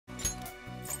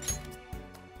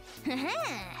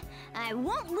I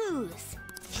won't lose.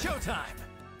 Showtime!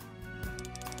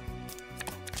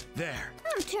 There.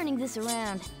 I'm turning this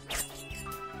around.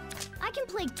 I can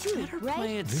play two, Better right?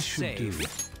 play it This should do.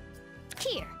 safe.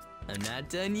 Here. I'm not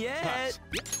done yet. Pass.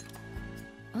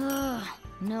 Ugh,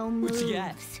 no moves. What you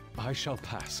got? I shall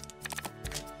pass.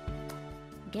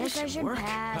 Guess I should should work.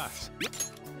 pass.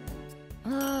 Pass.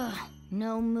 Ugh,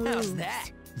 no moves. How's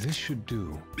that? This should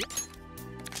do.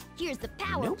 Here's the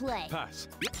power Nope. play. Pass.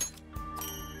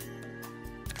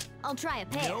 I'll try a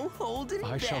pair. No holding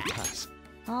I back. shall pass.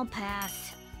 I'll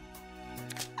pass.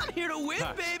 I'm here to win,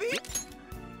 Pass. baby.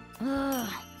 Ugh,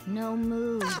 no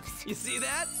moves. You see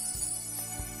that?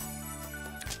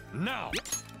 Now,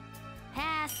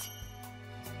 Pass.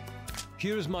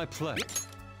 here's my play.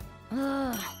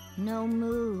 Ugh, no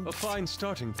moves. A fine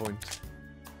starting point.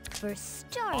 For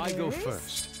starters. I go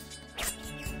first.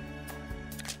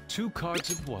 2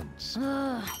 cards at once.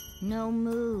 Ugh, no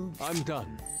moves. I'm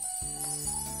done.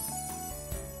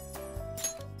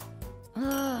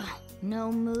 Ugh,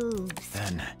 no moves.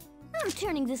 Then. I'm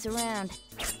turning this around.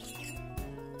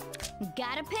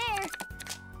 Got a pair.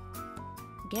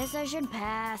 Guess I should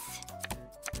pass.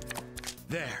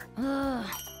 There. Ugh,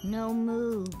 no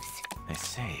moves. I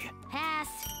see. Pass.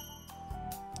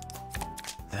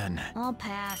 Then. I'll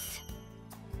pass.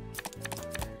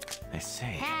 I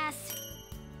see. Pass.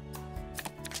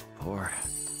 Or.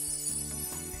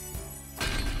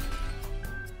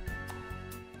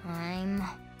 I'm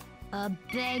a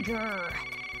beggar.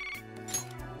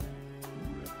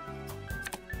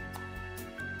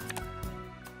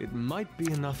 It might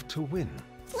be enough to win.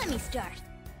 Let me start.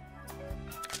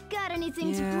 Got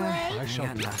anything to Yeah, play? I shall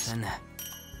got pass. nothing.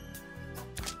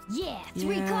 Yeah,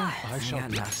 3 cards. I shall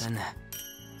got pass. nothing.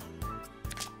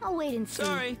 I'll wait and see.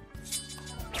 Sorry.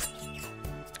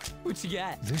 What you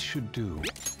got? This should do.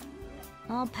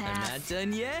 I'll I'm pass. not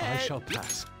done yet. I shall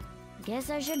pass.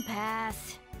 Guess I should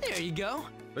pass. There you go.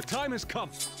 The time has come.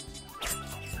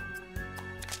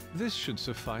 This should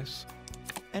suffice.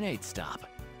 An 8 stop.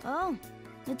 Oh,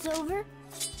 it's over?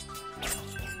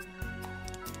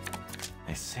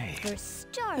 I see. For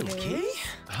starters. Okay.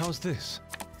 How's this?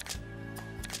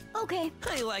 Okay,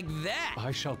 I like that.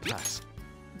 I shall pass.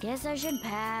 guess I should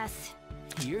pass.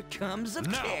 Here comes a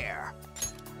Now. pair.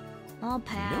 I'll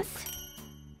pass.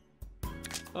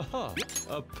 Aha,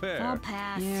 a pair. I'll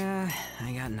pass. Yeah,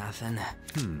 I got nothing.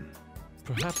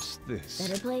 Perhaps this.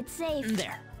 Better play it safe.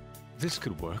 There. This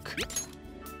could work.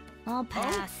 I'll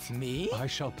pass. Me? I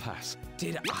shall pass.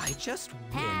 Did I just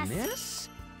Pass. win this?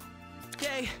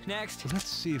 Okay, next. Let's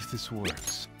see if this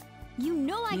works. You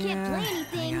know I can't play I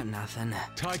anything. got nothing.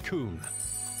 Tycoon.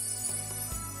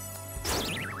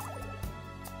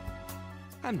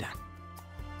 I'm done.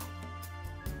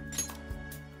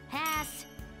 Pass.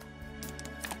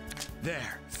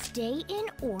 There. Stay in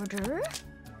order.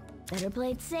 Better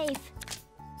play it safe.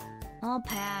 I'll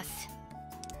pass.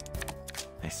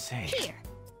 I see. Here.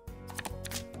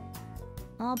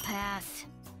 I'll pass.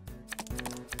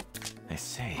 I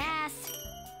see. Pass.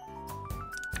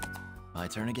 My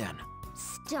turn again.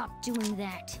 Stop doing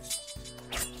that.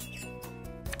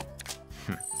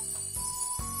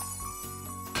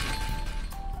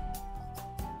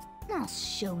 I'll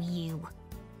show you.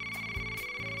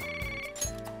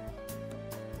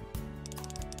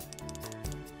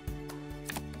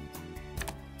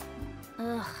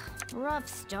 Ugh, rough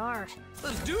start.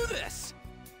 Let's do this.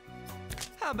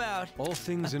 How about All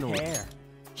things in a order. pair?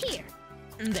 Here,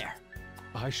 There.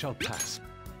 I shall pass.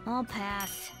 I'll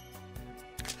pass.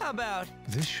 How about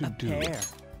This a should do. pair?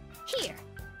 Here,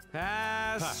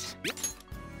 Pass. Pass.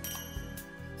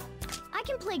 I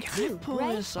can play Can I two, pull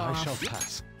right? this I off? shall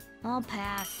pass. I'll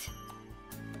pass.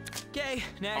 Okay,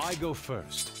 next. I go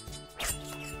first.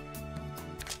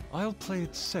 I'll play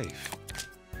it safe.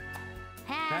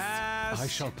 Pass. Pass. I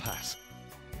shall pass.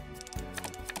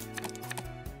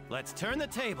 Let's turn the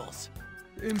tables.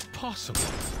 Impossible.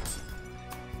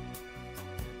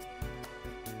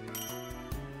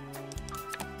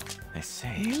 I see.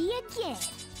 Me again.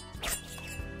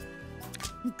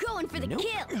 Going for the Nope.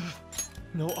 kill.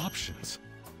 No options.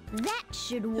 That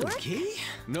should work. Okay.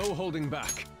 No holding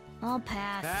back. I'll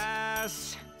pass.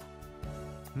 Pass.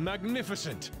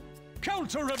 Magnificent.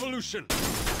 Counter-revolution.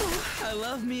 I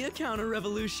love me a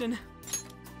counter-revolution.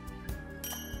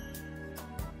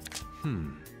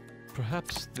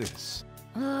 Perhaps this.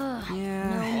 Ugh,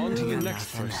 Yeah. On to the got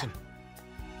next nothing. person.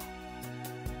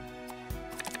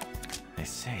 I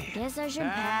see. guess I should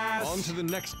Pass. pass. On to the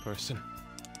next person.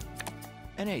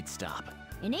 An 8 stop.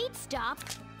 An 8 stop.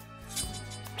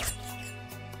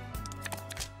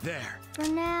 There. For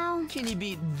now. Can you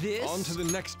beat this? On to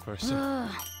the next person.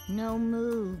 Ugh, No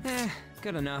move.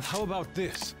 Good enough. How about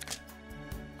this?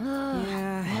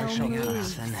 Yeah, I shall got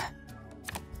pass. nothing.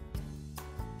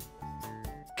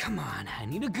 Come on, I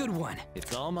need a good one.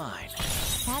 It's all mine.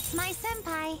 That's my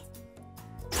senpai.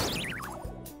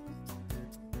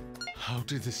 How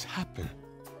did this happen?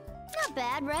 Not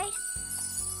bad, right?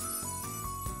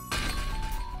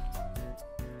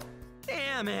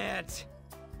 Damn it!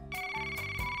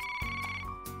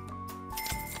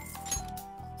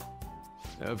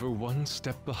 Ever one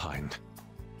step behind.